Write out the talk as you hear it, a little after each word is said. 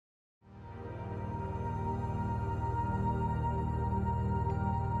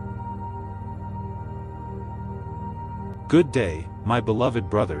Good day, my beloved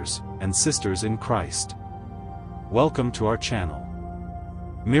brothers and sisters in Christ. Welcome to our channel.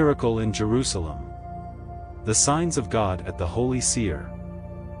 Miracle in Jerusalem. The signs of God at the Holy Seer.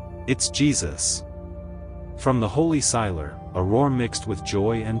 It's Jesus. From the Holy Seer, a roar mixed with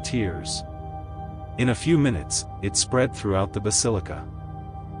joy and tears. In a few minutes, it spread throughout the basilica.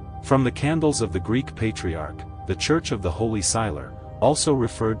 From the candles of the Greek Patriarch, the Church of the Holy Seer, also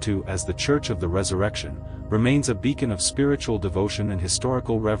referred to as the Church of the Resurrection, remains a beacon of spiritual devotion and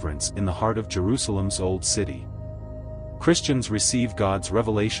historical reverence in the heart of Jerusalem's Old City. Christians receive God's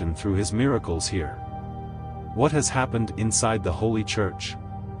revelation through His miracles here. What has happened inside the Holy Church?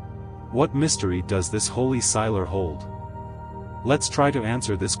 What mystery does this Holy Seer hold? Let's try to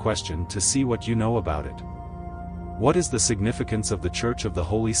answer this question to see what you know about it. What is the significance of the Church of the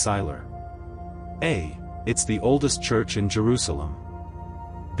Holy Seer? A. It's the oldest church in Jerusalem.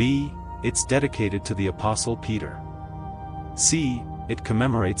 B. It's dedicated to the Apostle Peter. C. It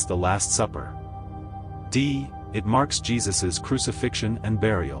commemorates the Last Supper. D. It marks Jesus' crucifixion and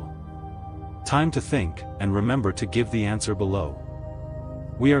burial. Time to think, and remember to give the answer below.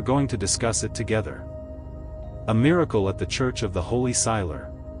 We are going to discuss it together. A miracle at the Church of the Holy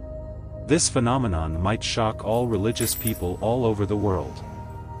Seer. This phenomenon might shock all religious people all over the world.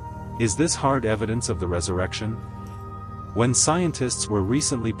 Is this hard evidence of the resurrection? When scientists were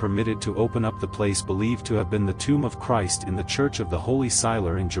recently permitted to open up the place believed to have been the tomb of Christ in the Church of the Holy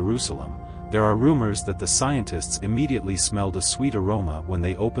Seer in Jerusalem, there are rumors that the scientists immediately smelled a sweet aroma when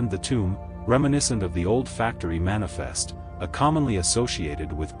they opened the tomb, reminiscent of the old factory manifest, commonly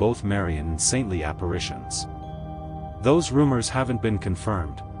associated with both Marian and saintly apparitions. Those rumors haven't been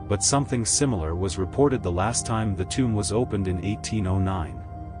confirmed, but something similar was reported the last time the tomb was opened in 1809.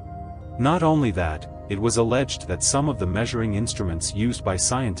 Not only that, it was alleged that some of the measuring instruments used by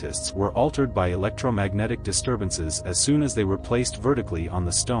scientists were altered by electromagnetic disturbances as soon as they were placed vertically on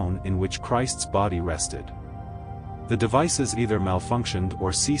the stone in which Christ's body rested. The devices either malfunctioned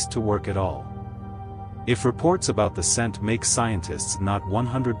or ceased to work at all. If reports about the scent make scientists not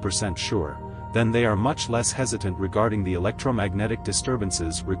 100% sure, then they are much less hesitant regarding the electromagnetic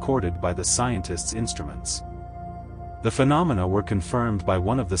disturbances recorded by the scientists' instruments. The phenomena were confirmed by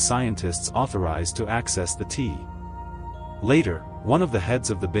one of the scientists authorized to access the T. Later, one of the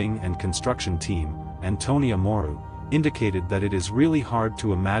heads of the Bing and construction team, Antonia Moru, indicated that it is really hard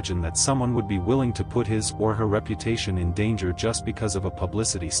to imagine that someone would be willing to put his or her reputation in danger just because of a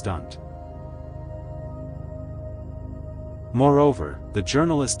publicity stunt. Moreover, the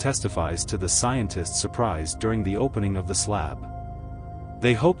journalist testifies to the scientists' surprise during the opening of the slab.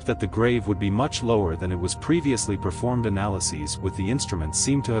 They hoped that the grave would be much lower than it was previously. Performed analyses with the instruments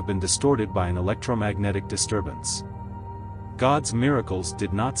seem to have been distorted by an electromagnetic disturbance. God's miracles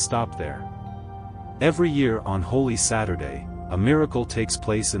did not stop there. Every year on Holy Saturday, a miracle takes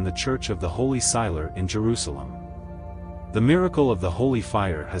place in the Church of the Holy Seer in Jerusalem. The miracle of the Holy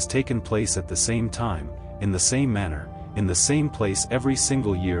Fire has taken place at the same time, in the same manner, in the same place every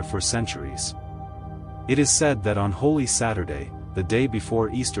single year for centuries. It is said that on Holy Saturday, the day before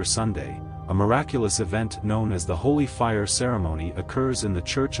Easter Sunday, a miraculous event known as the Holy Fire ceremony occurs in the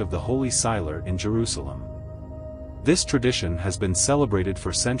Church of the Holy Seer in Jerusalem. This tradition has been celebrated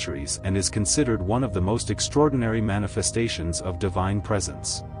for centuries and is considered one of the most extraordinary manifestations of divine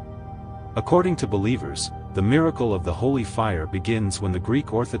presence. According to believers, the miracle of the Holy Fire begins when the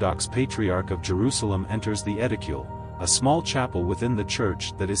Greek Orthodox Patriarch of Jerusalem enters the edicule, a small chapel within the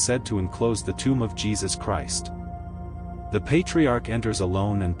church that is said to enclose the tomb of Jesus Christ. The Patriarch enters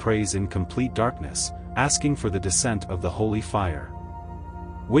alone and prays in complete darkness, asking for the descent of the Holy Fire.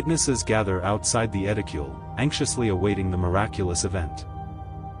 Witnesses gather outside the edicule, anxiously awaiting the miraculous event.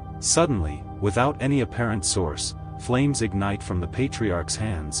 Suddenly, without any apparent source, flames ignite from the Patriarch's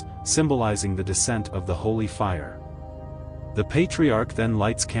hands, symbolizing the descent of the Holy Fire. The Patriarch then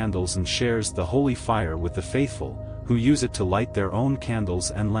lights candles and shares the Holy Fire with the faithful, who use it to light their own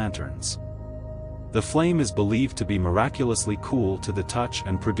candles and lanterns. The flame is believed to be miraculously cool to the touch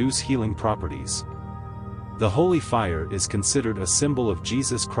and produce healing properties. The Holy Fire is considered a symbol of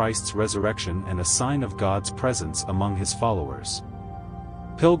Jesus Christ's resurrection and a sign of God's presence among His followers.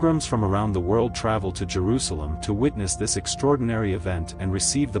 Pilgrims from around the world travel to Jerusalem to witness this extraordinary event and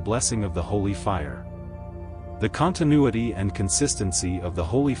receive the blessing of the Holy Fire. The continuity and consistency of the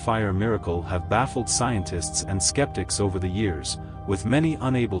Holy Fire miracle have baffled scientists and skeptics over the years, with many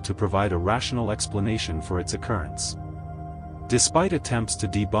unable to provide a rational explanation for its occurrence. Despite attempts to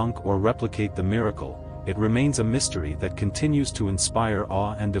debunk or replicate the miracle, it remains a mystery that continues to inspire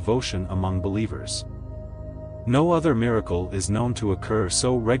awe and devotion among believers. No other miracle is known to occur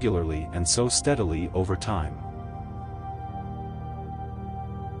so regularly and so steadily over time.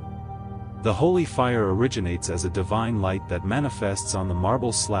 The holy fire originates as a divine light that manifests on the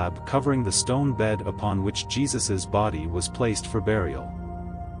marble slab covering the stone bed upon which Jesus's body was placed for burial.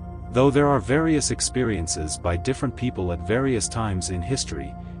 Though there are various experiences by different people at various times in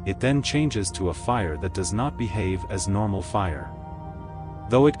history, it then changes to a fire that does not behave as normal fire.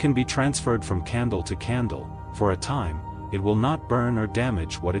 Though it can be transferred from candle to candle, for a time, it will not burn or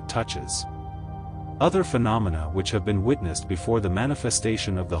damage what it touches. Other phenomena which have been witnessed before the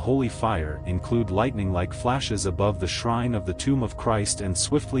manifestation of the holy fire include lightning-like flashes above the shrine of the tomb of Christ and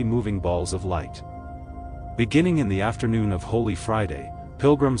swiftly moving balls of light. Beginning in the afternoon of Holy Friday,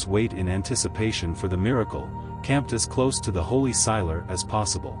 pilgrims wait in anticipation for the miracle, camped as close to the Holy Sylar as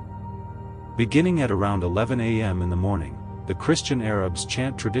possible. Beginning at around 11 a.m. in the morning, the Christian Arabs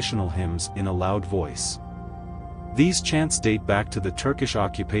chant traditional hymns in a loud voice. These chants date back to the Turkish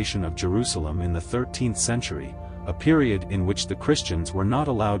occupation of Jerusalem in the 13th century, a period in which the Christians were not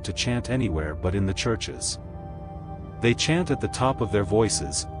allowed to chant anywhere but in the churches. They chant at the top of their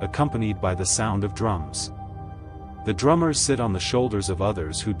voices, accompanied by the sound of drums. The drummers sit on the shoulders of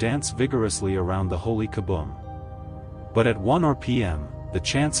others who dance vigorously around the holy kabum. But at 1 p.m., the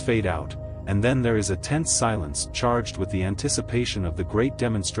chants fade out, and then there is a tense silence charged with the anticipation of the great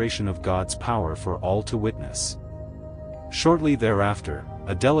demonstration of God's power for all to witness. Shortly thereafter,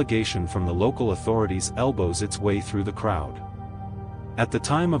 a delegation from the local authorities elbows its way through the crowd. At the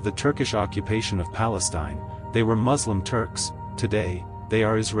time of the Turkish occupation of Palestine, they were Muslim Turks. Today, they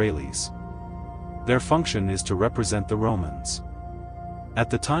are Israelis. Their function is to represent the Romans. At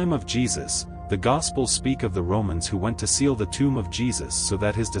the time of Jesus, the Gospels speak of the Romans who went to seal the tomb of Jesus so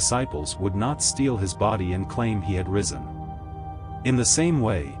that his disciples would not steal his body and claim he had risen. In the same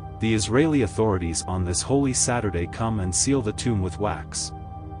way, the Israeli authorities on this Holy Saturday come and seal the tomb with wax.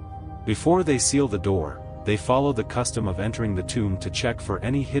 Before they seal the door, they follow the custom of entering the tomb to check for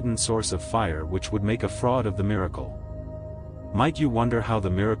any hidden source of fire which would make a fraud of the miracle. Might you wonder how the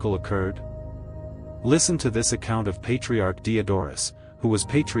miracle occurred? Listen to this account of Patriarch Diodorus, who was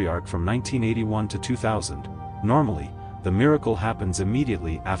patriarch from 1981 to 2000. Normally, the miracle happens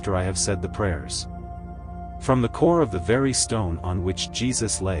immediately after I have said the prayers. From the core of the very stone on which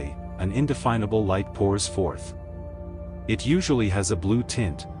Jesus lay, an indefinable light pours forth. It usually has a blue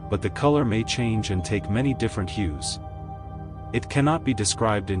tint, but the color may change and take many different hues. It cannot be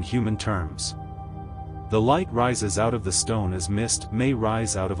described in human terms. The light rises out of the stone as mist may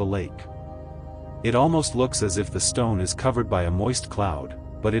rise out of a lake. It almost looks as if the stone is covered by a moist cloud,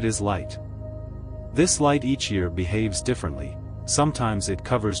 but it is light. This light each year behaves differently. Sometimes it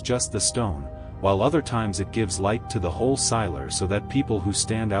covers just the stone, while other times it gives light to the whole Sylar so that people who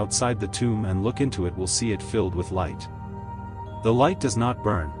stand outside the tomb and look into it will see it filled with light. The light does not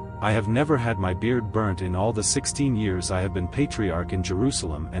burn. I have never had my beard burnt in all the 16 years I have been patriarch in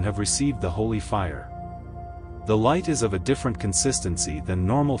Jerusalem and have received the holy fire. The light is of a different consistency than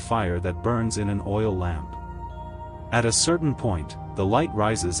normal fire that burns in an oil lamp. At a certain point, the light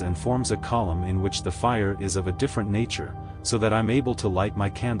rises and forms a column in which the fire is of a different nature, so that I'm able to light my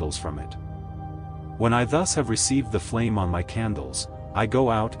candles from it. When I thus have received the flame on my candles, I go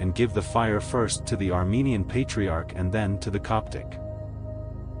out and give the fire first to the Armenian Patriarch and then to the Coptic.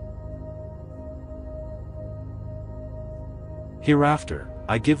 Hereafter,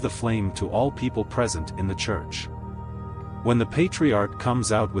 I give the flame to all people present in the church. When the Patriarch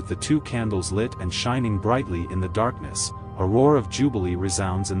comes out with the 2 candles lit and shining brightly in the darkness, a roar of jubilee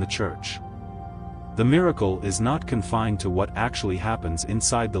resounds in the church. The miracle is not confined to what actually happens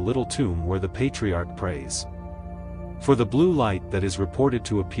inside the little tomb where the Patriarch prays. For the blue light that is reported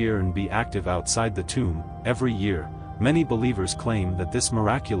to appear and be active outside the tomb, every year, many believers claim that this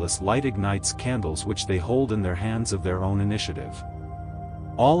miraculous light ignites candles which they hold in their hands of their own initiative.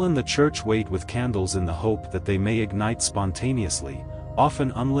 All in the church wait with candles in the hope that they may ignite spontaneously.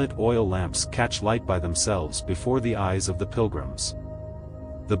 Often unlit oil lamps catch light by themselves before the eyes of the pilgrims.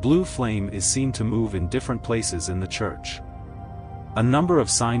 The blue flame is seen to move in different places in the church. A number of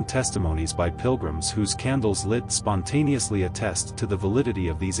signed testimonies by pilgrims whose candles lit spontaneously attest to the validity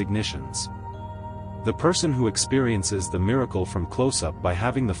of these ignitions. The person who experiences the miracle from close-up by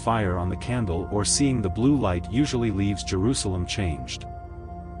having the fire on the candle or seeing the blue light usually leaves Jerusalem changed.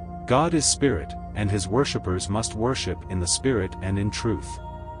 God is spirit, and his worshippers must worship in the spirit and in truth.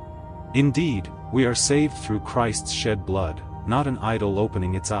 Indeed, we are saved through Christ's shed blood, not an idol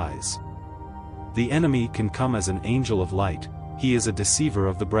opening its eyes. The enemy can come as an angel of light. He is a deceiver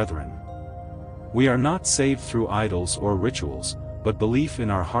of the brethren. We are not saved through idols or rituals, but belief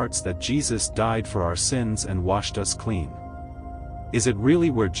in our hearts that Jesus died for our sins and washed us clean. Is it really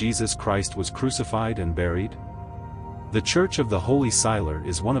where Jesus Christ was crucified and buried? The Church of the Holy Silar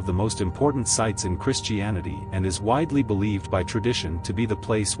is one of the most important sites in Christianity and is widely believed by tradition to be the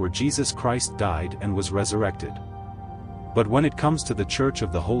place where Jesus Christ died and was resurrected. But when it comes to the Church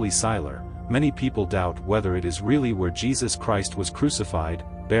of the Holy Silar, many people doubt whether it is really where Jesus Christ was crucified,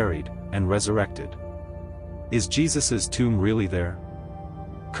 buried, and resurrected. Is Jesus's tomb really there?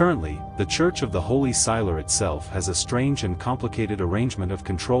 Currently, the Church of the Holy Silar itself has a strange and complicated arrangement of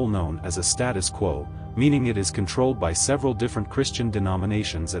control known as a status quo, meaning it is controlled by several different Christian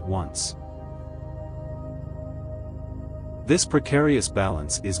denominations at once. This precarious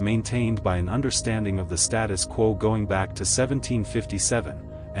balance is maintained by an understanding of the status quo going back to 1757,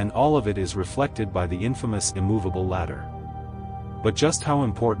 and all of it is reflected by the infamous immovable ladder. But just how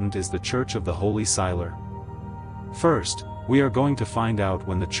important is the Church of the Holy Silar? First, we are going to find out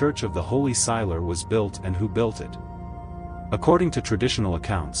when the Church of the Holy Silar was built and who built it. According to traditional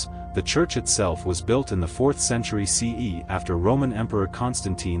accounts, the church itself was built in the 4th century CE after Roman Emperor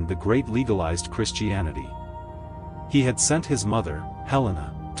Constantine the Great legalized Christianity. He had sent his mother,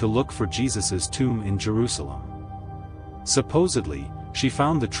 Helena, to look for Jesus's tomb in Jerusalem. Supposedly, she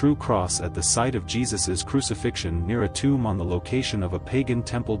found the true cross at the site of Jesus's crucifixion near a tomb on the location of a pagan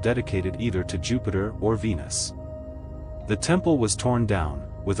temple dedicated either to Jupiter or Venus. The temple was torn down,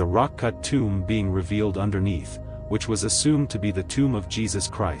 with a rock-cut tomb being revealed underneath, which was assumed to be the tomb of Jesus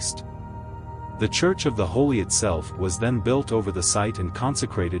Christ. The Church of the Holy itself was then built over the site and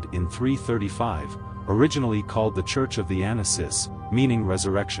consecrated in 335, originally called the Church of the Anisis, meaning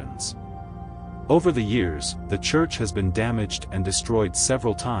resurrections. Over the years, the church has been damaged and destroyed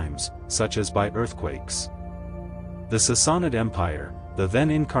several times, such as by earthquakes. The Sassanid Empire, the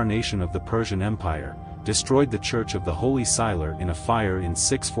then incarnation of the Persian Empire, destroyed the Church of the Holy Silar in a fire in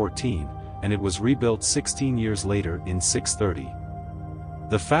 614, and it was rebuilt 16 years later in 630.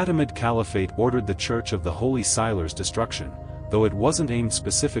 The Fatimid Caliphate ordered the Church of the Holy Silar's destruction, though it wasn't aimed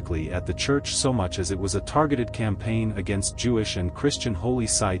specifically at the church so much as it was a targeted campaign against Jewish and Christian holy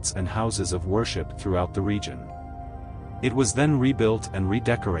sites and houses of worship throughout the region. It was then rebuilt and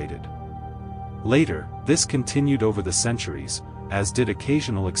redecorated. Later, this continued over the centuries, as did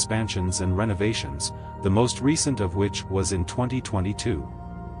occasional expansions and renovations, the most recent of which was in 2022.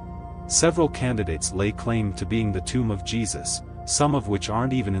 Several candidates lay claim to being the tomb of Jesus, some of which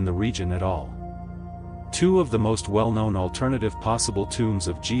aren't even in the region at all. Two of the most well-known alternative possible tombs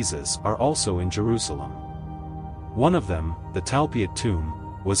of Jesus are also in Jerusalem. One of them, the Talpiot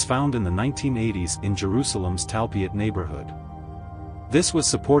tomb, was found in the 1980s in Jerusalem's Talpiot neighborhood. This was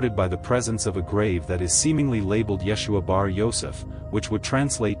supported by the presence of a grave that is seemingly labeled Yeshua bar Yosef, which would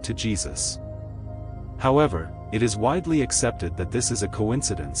translate to Jesus. However, it is widely accepted that this is a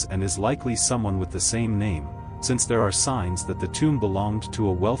coincidence and is likely someone with the same name, since there are signs that the tomb belonged to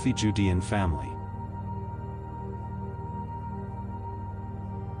a wealthy Judean family.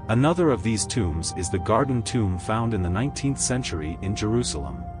 Another of these tombs is the Garden Tomb found in the 19th century in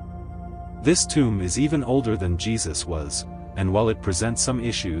Jerusalem. This tomb is even older than Jesus was, and while it presents some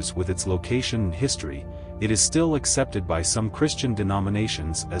issues with its location and history, it is still accepted by some Christian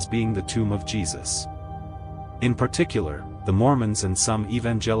denominations as being the tomb of Jesus. In particular, the Mormons and some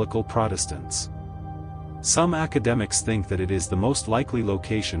evangelical Protestants. Some academics think that it is the most likely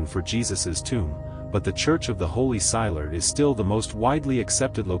location for Jesus's tomb, but the Church of the Holy Silar is still the most widely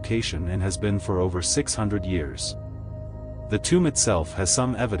accepted location and has been for over 600 years. The tomb itself has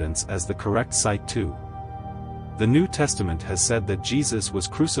some evidence as the correct site too. The New Testament has said that Jesus was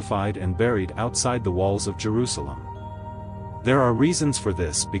crucified and buried outside the walls of Jerusalem. There are reasons for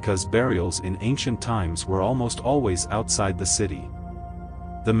this because burials in ancient times were almost always outside the city.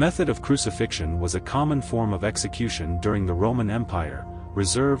 The method of crucifixion was a common form of execution during the Roman Empire,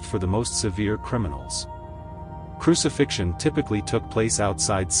 reserved for the most severe criminals. Crucifixion typically took place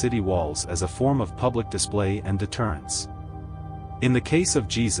outside city walls as a form of public display and deterrence. In the case of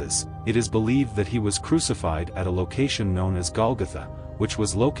Jesus, it is believed that he was crucified at a location known as Golgotha, which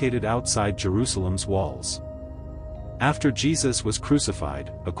was located outside Jerusalem's walls. After Jesus was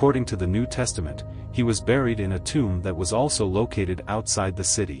crucified, according to the New Testament, he was buried in a tomb that was also located outside the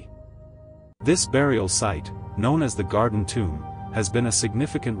city. This burial site, known as the Garden Tomb, has been a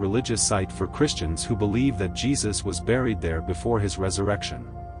significant religious site for Christians who believe that Jesus was buried there before his resurrection.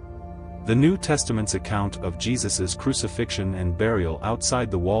 The New Testament's account of Jesus's crucifixion and burial outside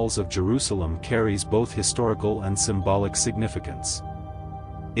the walls of Jerusalem carries both historical and symbolic significance.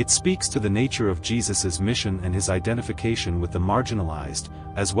 It speaks to the nature of Jesus's mission and his identification with the marginalized,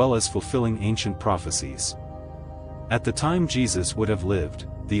 as well as fulfilling ancient prophecies. At the time Jesus would have lived,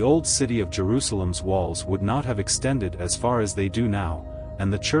 the old city of Jerusalem's walls would not have extended as far as they do now,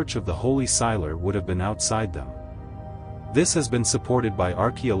 and the Church of the Holy Silar would have been outside them. This has been supported by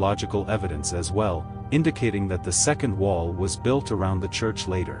archaeological evidence as well, indicating that the second wall was built around the church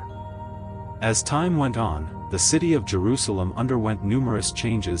later. As time went on, the city of Jerusalem underwent numerous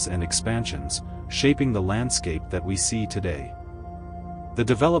changes and expansions, shaping the landscape that we see today. The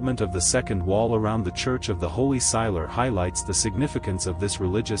development of the second wall around the Church of the Holy Siler highlights the significance of this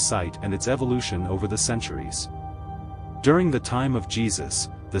religious site and its evolution over the centuries. During the time of Jesus,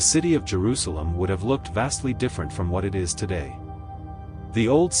 the city of Jerusalem would have looked vastly different from what it is today. The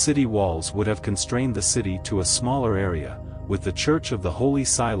old city walls would have constrained the city to a smaller area, with the Church of the Holy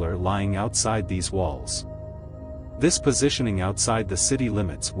Siler lying outside these walls. This positioning outside the city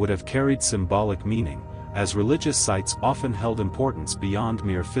limits would have carried symbolic meaning, as religious sites often held importance beyond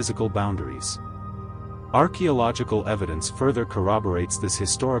mere physical boundaries. Archaeological evidence further corroborates this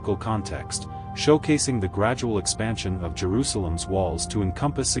historical context, showcasing the gradual expansion of Jerusalem's walls to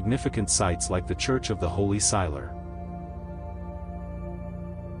encompass significant sites like the Church of the Holy Siler.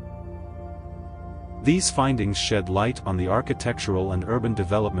 These findings shed light on the architectural and urban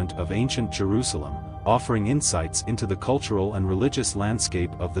development of ancient Jerusalem, offering insights into the cultural and religious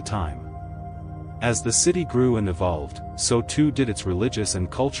landscape of the time. As the city grew and evolved, so too did its religious and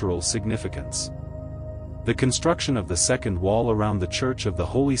cultural significance. The construction of the second wall around the Church of the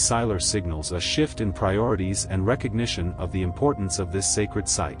Holy Siler signals a shift in priorities and recognition of the importance of this sacred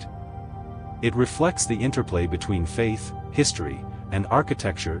site. It reflects the interplay between faith, history, and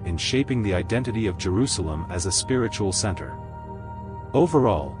architecture in shaping the identity of Jerusalem as a spiritual center.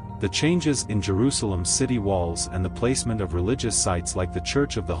 Overall, the changes in Jerusalem's city walls and the placement of religious sites like the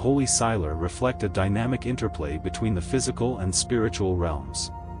Church of the Holy Siler reflect a dynamic interplay between the physical and spiritual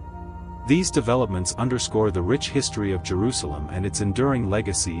realms. These developments underscore the rich history of Jerusalem and its enduring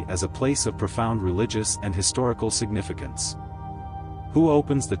legacy as a place of profound religious and historical significance. Who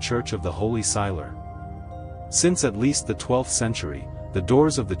opens the Church of the Holy Siler? Since at least the 12th century, the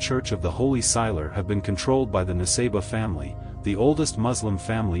doors of the Church of the Holy Siler have been controlled by the Nusayba family, the oldest Muslim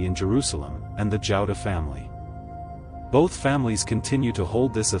family in Jerusalem, and the Jawda family. Both families continue to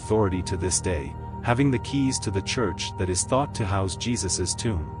hold this authority to this day, having the keys to the church that is thought to house Jesus'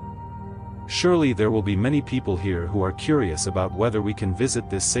 tomb. Surely there will be many people here who are curious about whether we can visit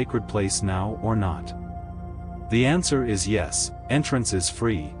this sacred place now or not. The answer is yes, entrance is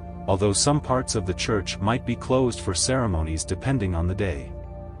free, although some parts of the church might be closed for ceremonies depending on the day.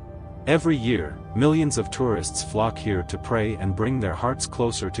 Every year, millions of tourists flock here to pray and bring their hearts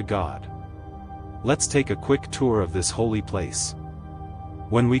closer to God. Let's take a quick tour of this holy place.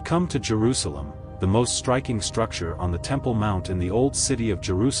 When we come to Jerusalem, the most striking structure on the Temple Mount in the Old City of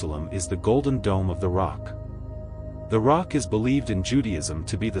Jerusalem is the Golden Dome of the Rock. The rock is believed in Judaism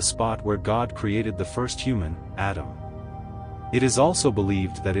to be the spot where God created the first human, Adam. It is also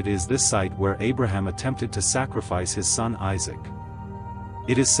believed that it is this site where Abraham attempted to sacrifice his son Isaac.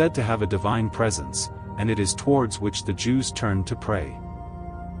 It is said to have a divine presence, and it is towards which the Jews turned to pray.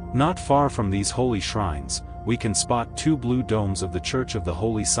 Not far from these holy shrines, we can spot two blue domes of the Church of the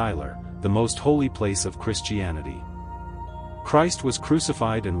Holy Siler, the most holy place of Christianity. Christ was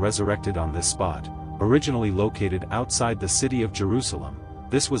crucified and resurrected on this spot, originally located outside the city of Jerusalem.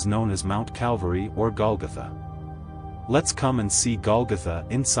 This was known as Mount Calvary or Golgotha. Let's come and see Golgotha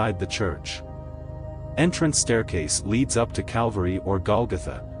inside the church. Entrance staircase leads up to Calvary or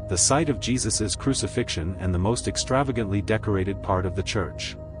Golgotha, the site of Jesus' crucifixion and the most extravagantly decorated part of the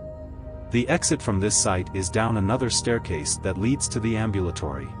church. The exit from this site is down another staircase that leads to the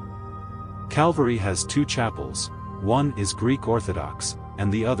ambulatory. Calvary has two chapels, one is Greek Orthodox, and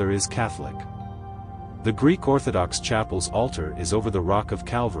the other is Catholic. The Greek Orthodox chapel's altar is over the rock of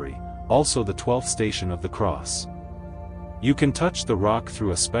Calvary, also the 12th station of the cross. You can touch the rock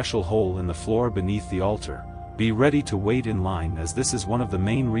through a special hole in the floor beneath the altar. Be ready to wait in line, as this is one of the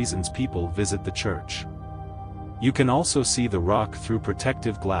main reasons people visit the church. You can also see the rock through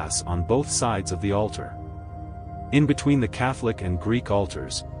protective glass on both sides of the altar. In between the Catholic and Greek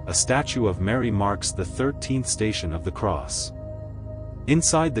altars, a statue of Mary marks the 13th station of the cross.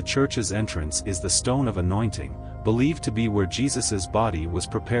 Inside the church's entrance is the stone of anointing, believed to be where Jesus' body was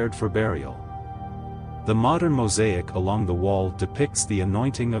prepared for burial. The modern mosaic along the wall depicts the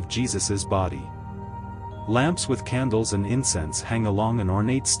anointing of Jesus' body. Lamps with candles and incense hang along an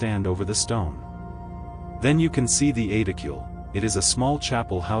ornate stand over the stone. Then you can see the aedicule. It is a small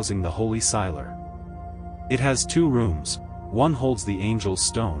chapel housing the Holy Siler. It has two rooms. One holds the angel's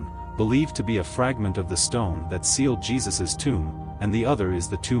stone, believed to be a fragment of the stone that sealed Jesus' tomb, and the other is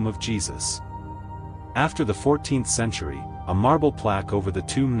the tomb of Jesus. After the 14th century, a marble plaque over the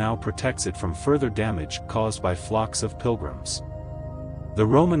tomb now protects it from further damage caused by flocks of pilgrims. The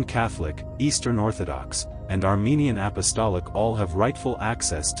Roman Catholic, Eastern Orthodox, and Armenian Apostolic all have rightful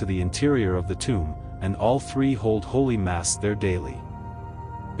access to the interior of the tomb, and all three hold Holy Mass there daily.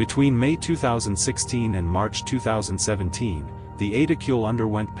 Between May 2016 and March 2017, the Aedicule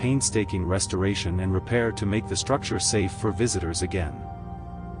underwent painstaking restoration and repair to make the structure safe for visitors again.